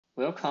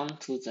welcome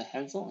to the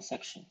hands-on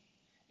section.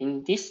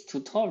 In this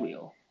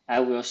tutorial, I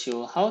will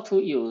show how to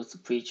use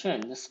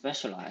pre-trained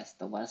specialized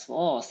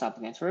once-for-all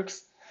subnetworks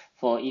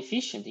for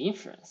efficient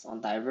inference on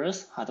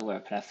diverse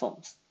hardware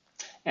platforms,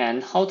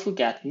 and how to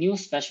get new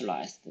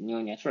specialized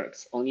neural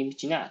networks on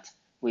ImageNet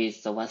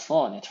with the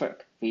once-for-all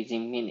network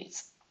within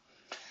minutes.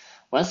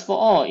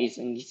 Once-for-all is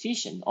an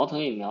efficient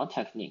auto-ML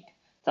technique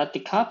that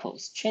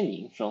decouples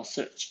training from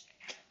search.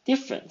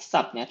 Different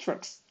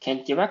subnetworks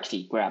can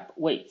directly grab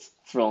weights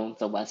from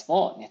the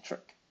once-for-all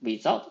network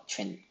without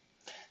training.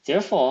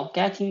 Therefore,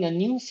 getting a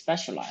new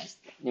specialized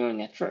neural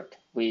network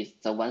with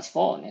the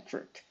once-for-all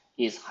network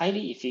is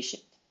highly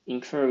efficient,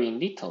 incurring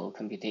little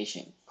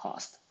computation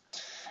cost.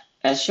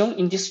 As shown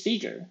in this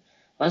figure,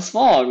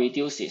 once-for-all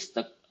reduces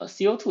the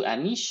CO2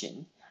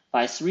 emission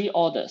by 3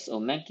 orders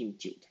of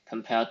magnitude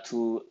compared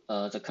to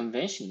the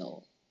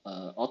conventional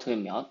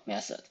AutoML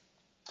method.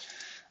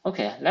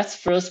 Okay, let's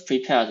first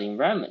prepare the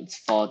environment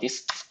for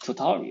this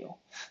tutorial.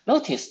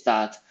 Notice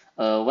that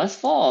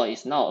once-for-all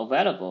is now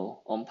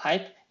available on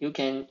pipe. You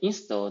can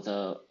install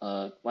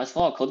the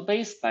once-for-all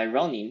codebase by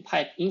running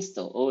pipe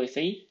install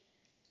OFA.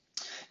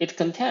 It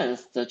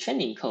contains the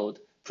training code,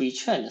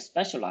 pre-trained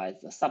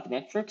specialized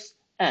subnetworks,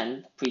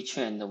 and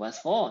pre-trained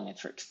once-for-all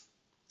networks.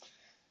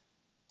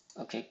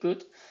 Okay,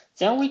 good.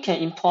 Then we can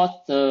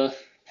import the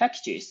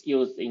packages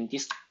used in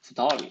this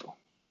tutorial.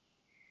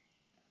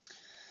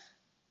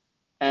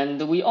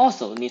 And we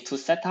also need to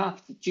set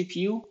up the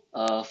GPU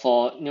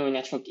for neural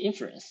network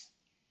inference.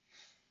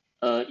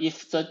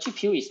 If the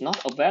GPU is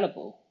not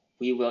available,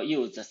 we will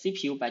use the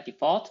CPU by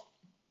default.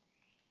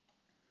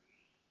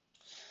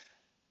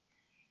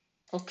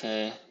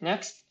 Okay,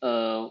 next,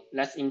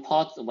 let's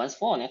import the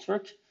once-for-all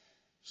network.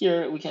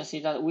 Here we can see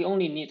that we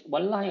only need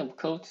one line of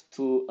code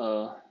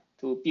to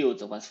build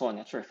the once-for-all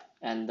network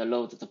and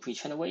load the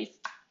pre-trained weight.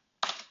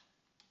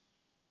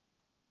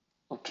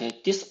 Okay,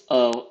 this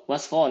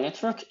once-for-all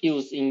network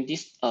used in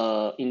this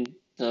in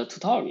the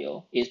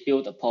tutorial is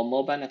built upon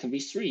MobileNet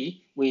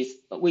v3 with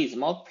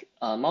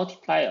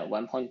multiplier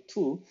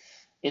 1.2.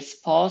 It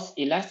supports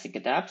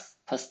elastic depth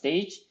per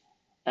stage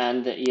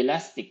and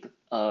elastic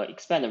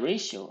expand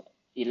ratio,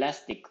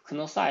 elastic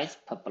kernel size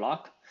per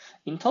block.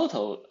 In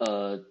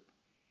total,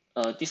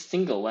 this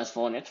single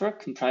once-for-all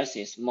network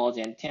comprises more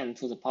than 10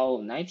 to the power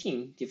of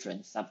 19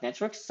 different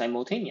subnetworks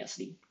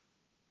simultaneously.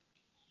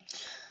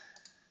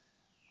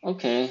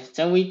 Okay,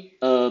 then we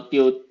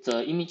build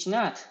the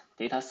ImageNet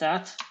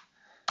dataset.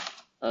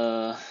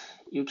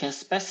 You can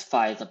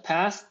specify the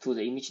path to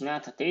the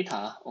ImageNet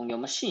data on your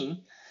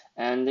machine.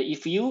 And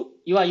if you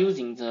are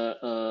using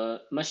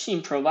the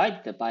machine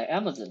provided by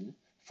Amazon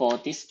for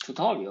this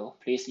tutorial,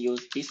 please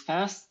use this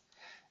path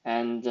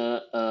and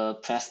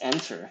press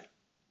enter.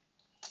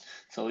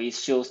 So it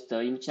shows the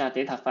ImageNet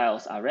data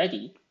files are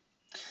ready.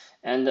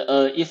 And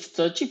if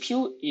the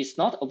GPU is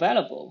not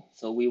available,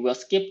 so we will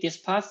skip this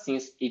part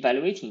since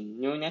evaluating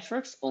neural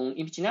networks on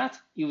ImageNet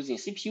using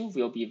CPU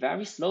will be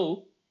very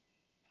slow.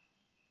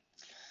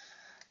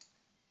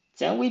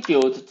 Then we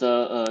build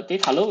the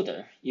data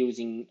loader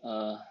using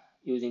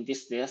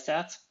this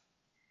dataset.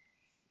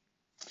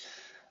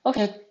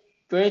 Okay,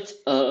 great.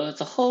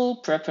 The whole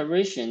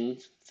preparation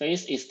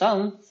phase is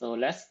done. So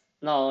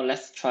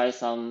let's try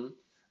some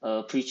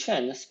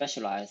pre-trained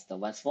specialized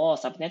once-for-all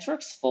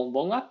subnetworks from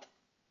Wang.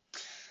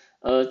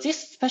 These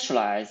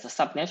specialized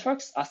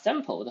subnetworks are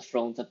sampled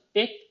from the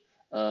big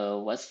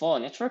once-for-all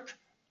network.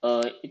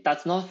 It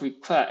does not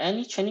require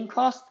any training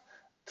cost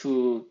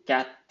to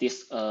get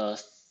this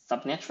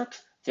subnetwork.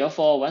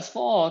 Therefore,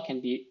 once-for-all can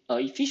be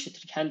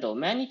efficiently handle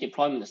many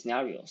deployment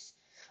scenarios.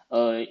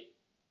 For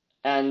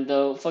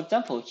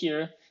example,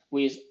 here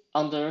with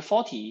under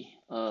 40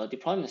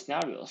 deployment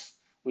scenarios,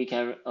 we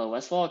can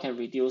once-for-all can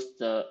reduce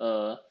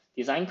the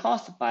design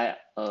cost by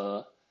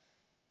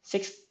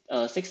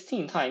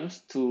 16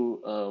 times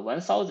to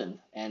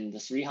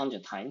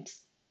 1,300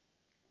 times.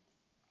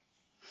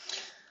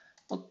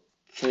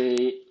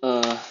 Okay,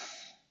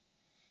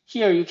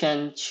 here you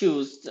can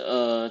choose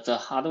the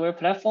hardware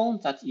platform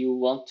that you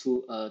want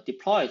to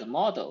deploy the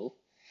model.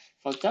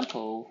 For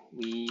example,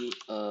 we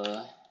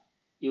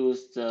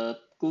use the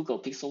Google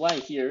Pixel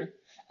 1 here,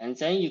 and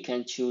then you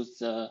can choose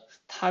the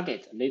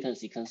target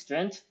latency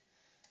constraint,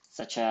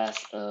 such as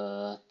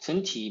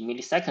 20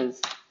 milliseconds.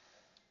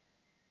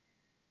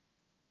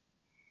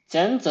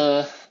 Then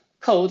the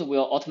code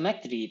will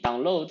automatically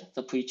download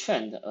the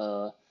pre-trained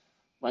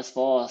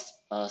once-for-all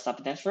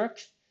subnetwork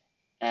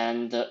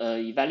and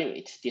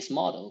evaluate this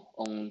model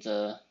on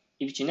the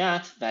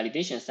ImageNet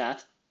validation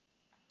set.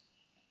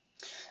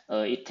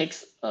 It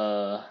takes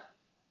a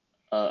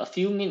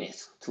few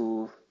minutes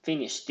to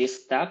finish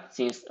this step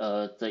since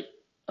the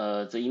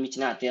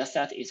ImageNet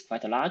dataset is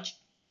quite large.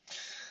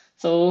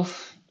 So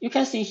you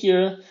can see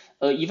here,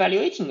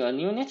 evaluating a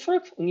neural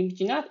network on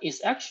ImageNet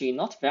is actually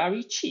not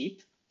very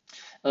cheap.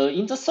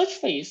 In the search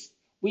phase,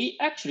 we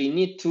actually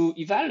need to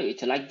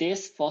evaluate like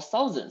this for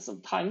thousands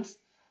of times.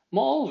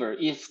 Moreover,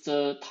 if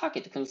the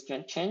target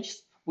constraint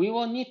changes, we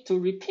will need to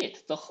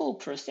repeat the whole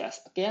process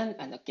again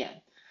and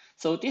again.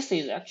 So this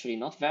is actually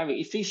not very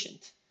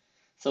efficient.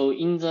 So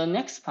in the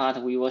next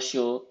part, we will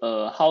show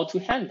how to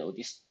handle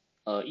this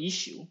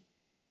issue.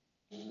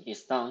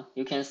 Is done.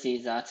 You can see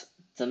that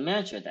the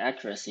measured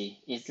accuracy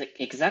is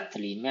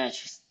exactly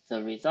matches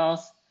the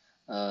results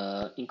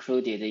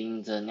included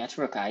in the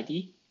network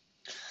ID.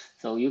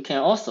 So you can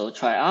also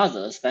try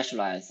other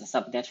specialized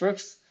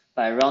subnetworks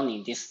by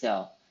running this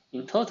cell.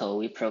 In total,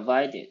 we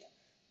provided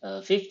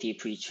 50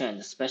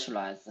 pre-trained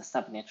specialized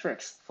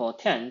subnetworks for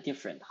 10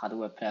 different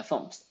hardware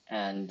platforms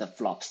and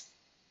flops.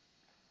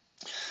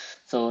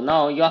 So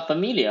now you are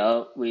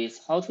familiar with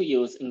how to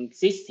use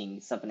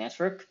existing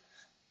subnetwork.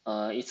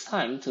 It's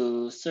time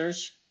to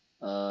search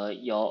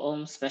your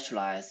own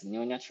specialized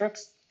neural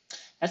networks.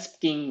 Let's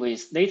begin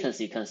with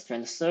latency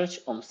constraint search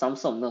on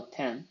Samsung Note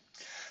 10.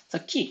 The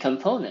key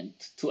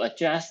component to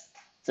address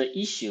the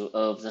issue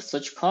of the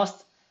search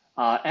cost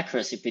are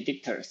accuracy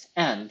predictors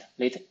and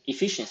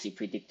efficiency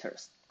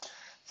predictors.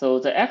 So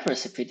the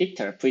accuracy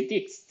predictor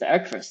predicts the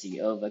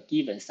accuracy of a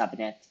given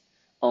subnet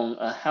on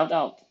a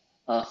holdout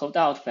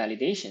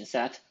validation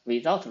set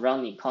without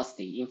running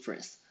costly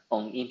inference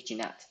on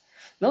ImageNet.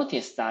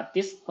 Notice that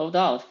this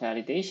holdout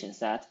validation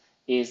set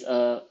is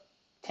a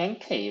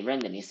 10K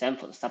randomly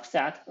sampled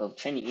subset of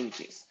training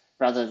images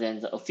rather than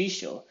the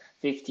official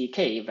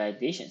 50K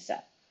validation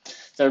set.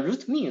 The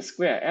root mean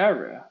square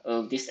error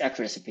of this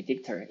accuracy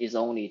predictor is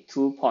only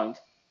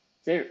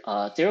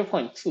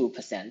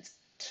 0.2%,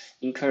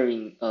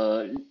 incurring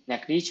a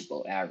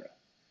negligible error.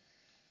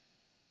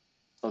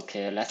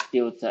 Okay, let's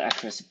build the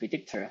accuracy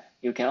predictor.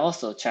 You can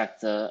also check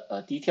the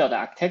detailed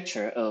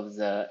architecture of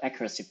the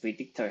accuracy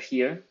predictor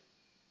here.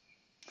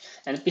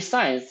 And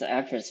besides the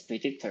accuracy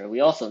predictor,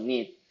 we also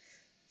need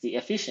the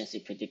efficiency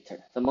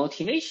predictor. The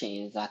motivation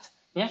is that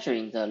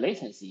measuring the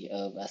latency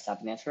of a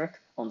subnetwork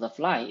on the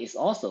fly is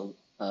also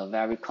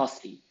very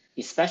costly,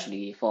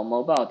 especially for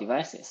mobile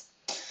devices.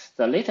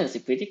 The latency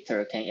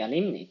predictor can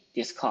eliminate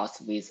this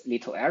cost with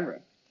little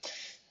error.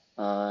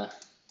 So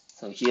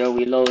here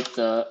we load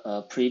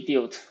the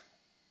pre-built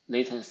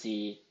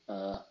latency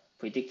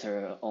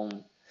predictor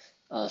on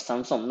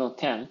Samsung Note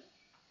 10.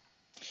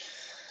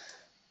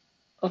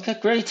 Okay,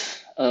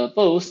 great.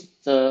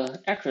 Both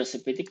the accuracy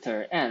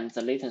predictor and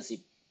the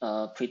latency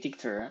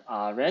predictor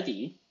are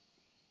ready.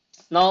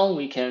 Now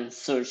we can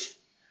search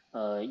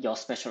your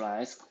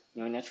specialized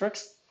neural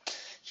networks.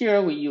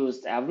 Here we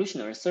used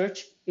evolutionary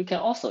search. You can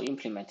also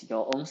implement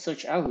your own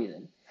search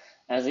algorithm.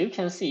 As you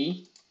can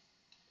see,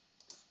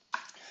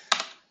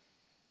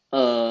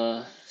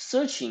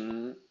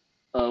 searching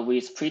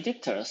with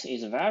predictors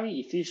is very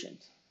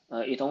efficient.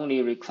 It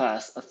only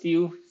requires a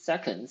few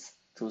seconds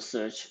to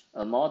search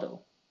a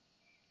model.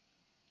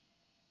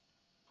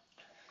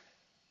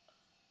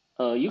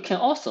 You can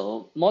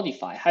also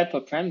modify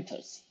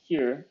hyperparameters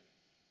here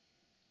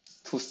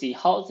to see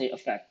how they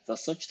affect the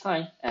search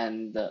time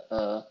and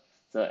the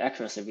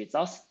accuracy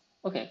results.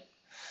 Okay,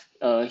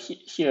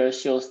 here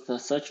shows the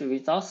search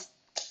results.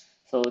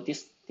 So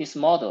this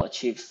model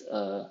achieves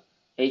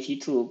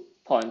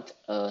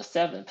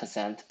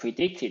 82.7%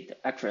 predicted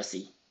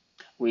accuracy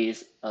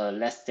with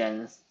less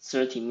than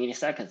 30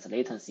 milliseconds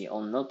latency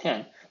on Note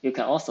 10. You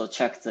can also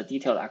check the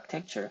detailed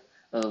architecture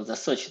of the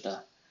searched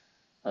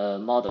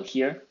model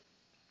here.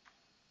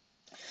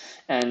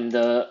 And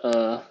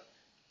you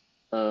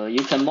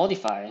can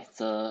modify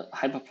the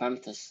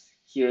hyperparameters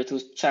here to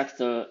check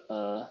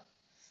the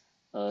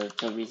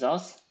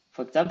results.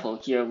 For example,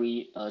 here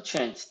we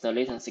changed the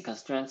latency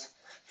constraint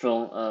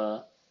from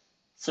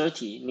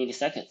 30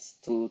 milliseconds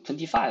to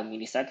 25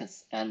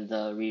 milliseconds and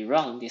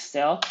rerun this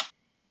cell.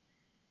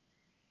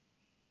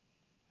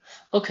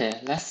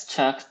 Okay, let's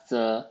check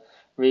the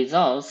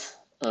results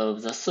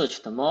of the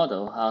searched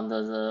model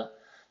under the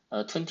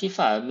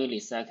 25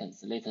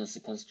 milliseconds latency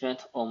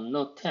constraint on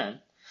Note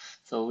 10.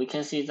 So we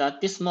can see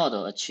that this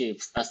model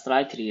achieves a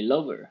slightly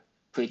lower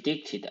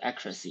predicted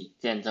accuracy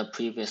than the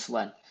previous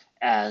one,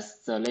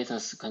 as the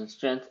latency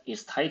constraint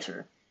is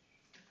tighter.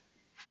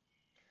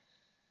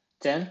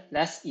 Then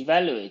let's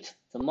evaluate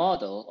the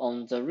model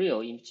on the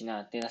real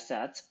ImageNet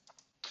dataset.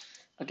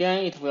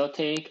 Again, it will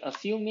take a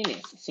few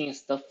minutes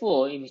since the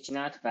full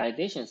ImageNet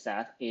validation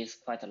set is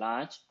quite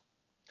large.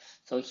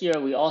 So here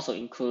we also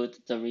include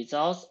the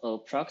results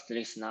of proxy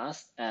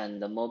listeners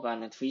and the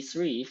MobileNet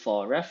v3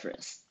 for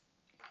reference.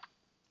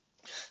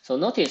 So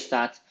notice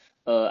that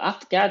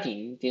after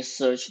getting this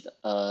searched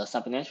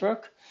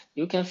subnetwork,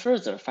 you can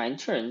further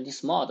fine-tune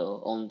this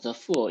model on the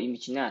full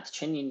ImageNet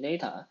training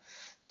data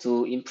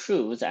to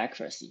improve the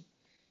accuracy.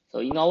 So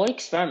in our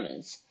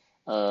experiments,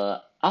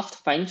 after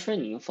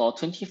fine-tuning for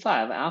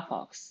 25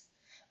 epochs,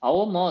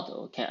 our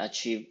model can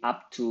achieve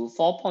up to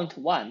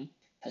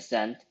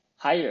 4.1%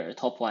 higher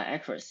top-line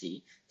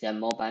accuracy than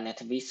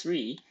MobileNet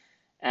v3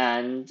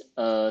 and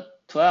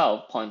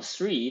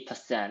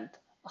 12.3%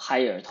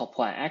 higher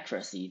top-line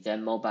accuracy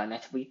than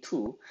MobileNet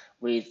v2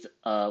 with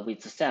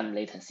the same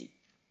latency.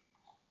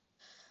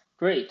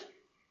 Great,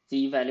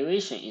 the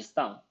evaluation is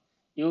done.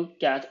 You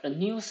get a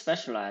new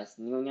specialized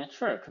neural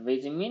network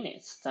within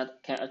minutes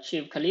that can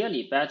achieve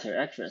clearly better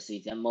accuracy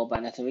than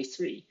MobileNet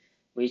v3,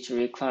 which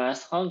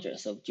requires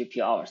hundreds of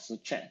GPU hours to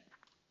train.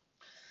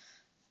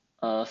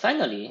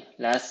 Finally,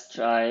 let's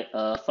try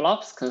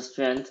flops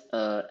constraint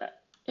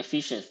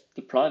efficient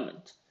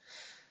deployment.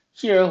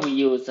 Here we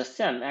use the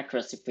same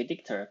accuracy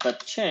predictor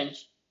but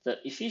change the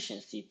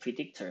efficiency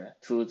predictor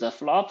to the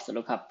flops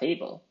lookup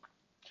table.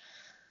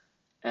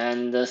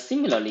 And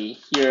similarly,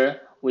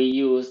 here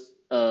we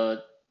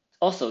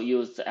also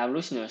use the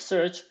evolutionary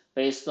search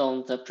based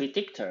on the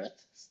predictors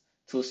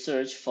to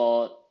search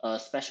for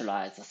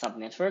specialized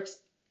subnetworks.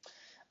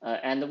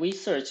 And we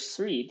search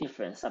 3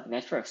 different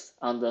subnetworks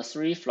on the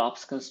 3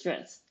 flops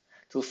constraints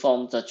to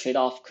form the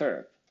trade-off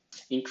curve,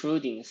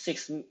 including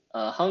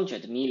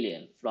 600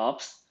 million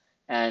flops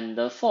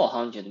and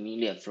 400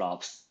 million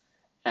flops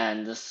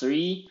and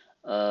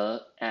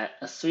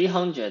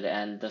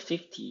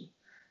 350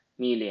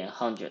 million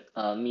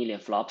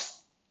flops.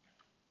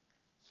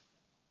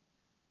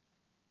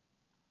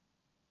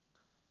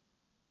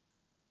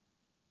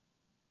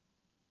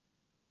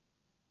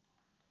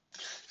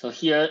 So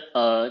here,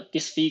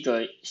 this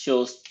figure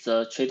shows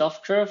the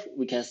trade-off curve.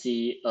 We can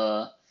see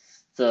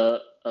the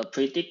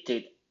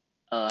predicted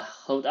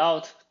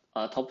holdout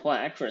top one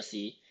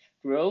accuracy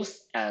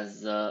grows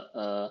as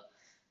the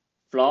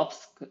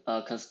flops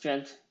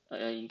constraint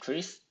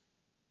increase.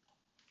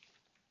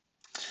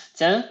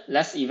 Then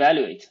let's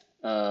evaluate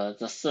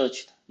the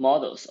searched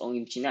models on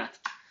ImageNet.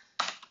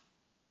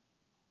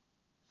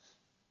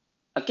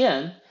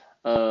 Again,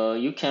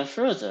 you can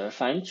further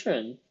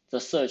fine-tune the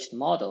searched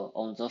model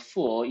on the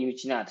full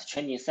ImageNet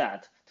training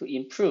set to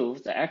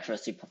improve the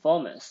accuracy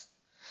performance.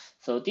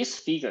 So this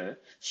figure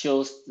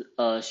shows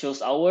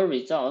our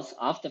results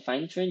after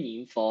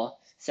fine-tuning for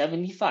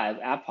 75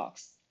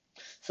 epochs.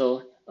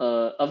 So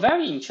a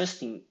very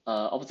interesting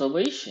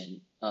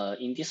observation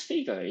in this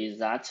figure is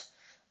that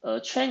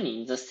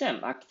training the same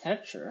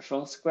architecture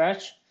from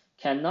scratch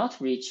cannot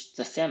reach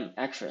the same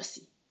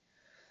accuracy.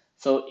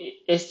 So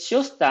it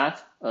shows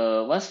that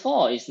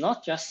Wang is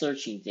not just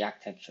searching the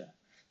architecture.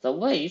 The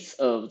weights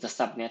of the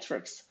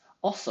subnetworks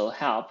also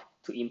help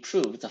to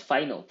improve the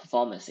final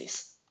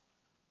performances.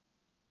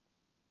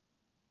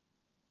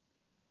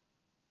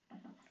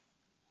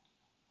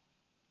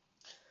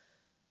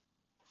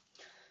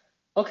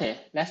 Okay,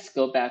 let's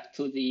go back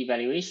to the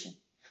evaluation.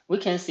 We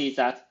can see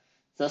that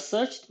the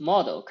searched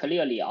model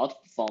clearly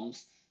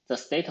outperforms the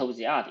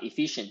state-of-the-art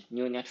efficient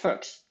neural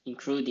networks,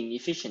 including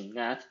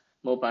EfficientNet,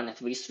 MobileNet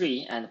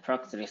v3, and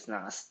Proxyless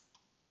NAS.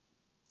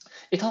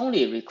 It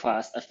only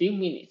requires a few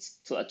minutes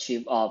to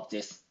achieve all of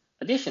this.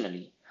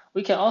 Additionally,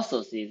 we can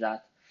also see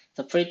that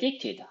the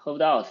predicted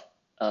holdout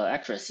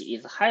accuracy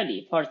is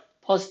highly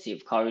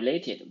positive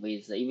correlated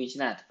with the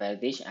ImageNet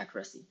validation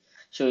accuracy,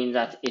 showing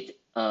that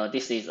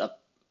this is a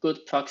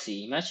good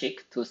proxy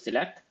metric to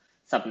select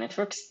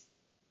subnetworks.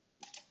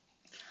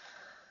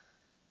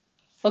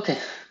 Okay,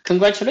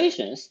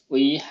 congratulations.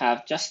 We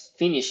have just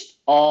finished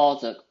all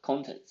the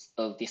contents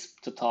of this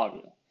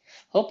tutorial.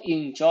 Hope you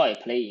enjoy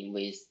playing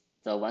with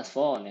the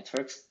one-for-all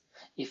networks.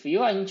 If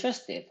you are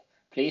interested,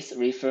 please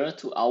refer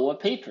to our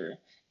paper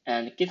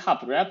and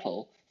GitHub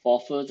repo for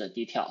further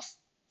details.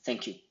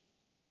 Thank you.